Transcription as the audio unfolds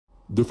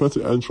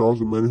defensive end Charles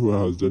Omenihu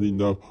has done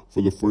enough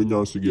for the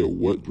 49ers to get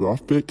what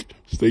draft pick?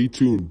 Stay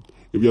tuned.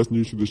 If you guys are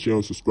new to this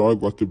channel,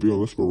 subscribe, like the video,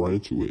 and let's go right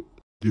into it.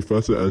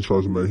 Defensive end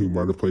Charles Omenihu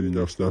might have played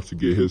enough snaps to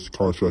get his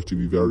contract to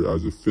be valued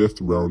as a 5th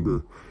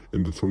rounder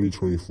in the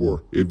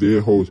 2024. If they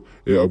hold,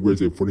 it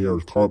upgrades a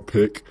 49ers comp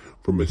pick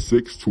from a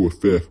 6th to a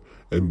 5th,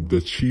 and the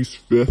Chiefs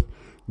 5th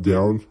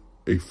down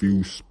a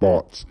few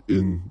spots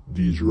in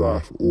the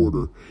draft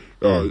order.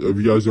 If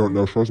you guys don't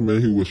know, Charles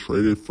Omenihu was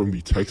traded from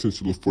the Texans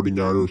to the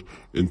 49ers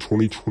in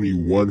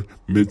 2021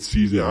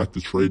 mid-season. At the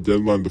trade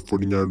deadline, the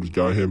 49ers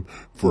got him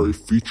for a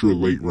future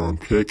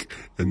late-round pick,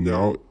 and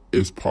now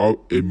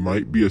it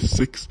might be a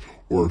 6th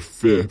or a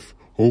 5th.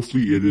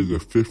 Hopefully it is a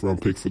 5th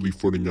round pick for the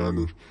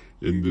 49ers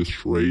in this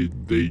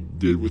trade they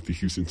did with the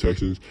Houston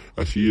Texans.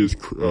 As he is,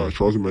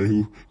 Charles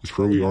Omenihu is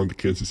currently on the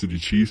Kansas City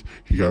Chiefs.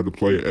 He had to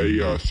play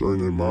a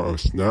certain amount of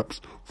snaps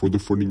for the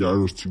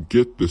 49ers to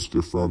get this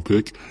 5th round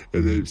pick,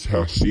 and it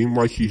has seemed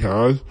like he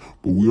has,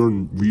 but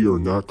we are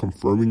not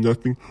confirming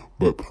nothing.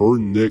 But per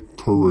Nick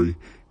Curry,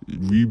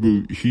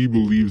 he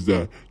believes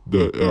that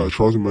the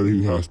Charles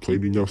Omenihu has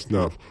played enough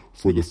snaps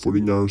for the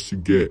 49ers to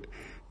get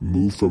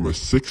moved from a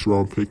 6th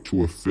round pick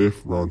to a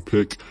 5th round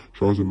pick.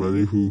 Charles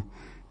Omenihu,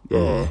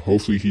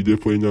 hopefully he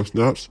did play enough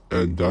snaps,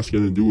 and that's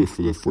going to do it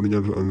for the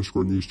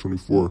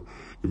 49ers_news24.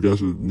 If you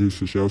guys are new to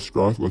the channel,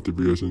 subscribe, let the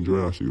videos enjoy,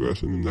 and I'll see you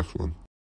guys in the next one.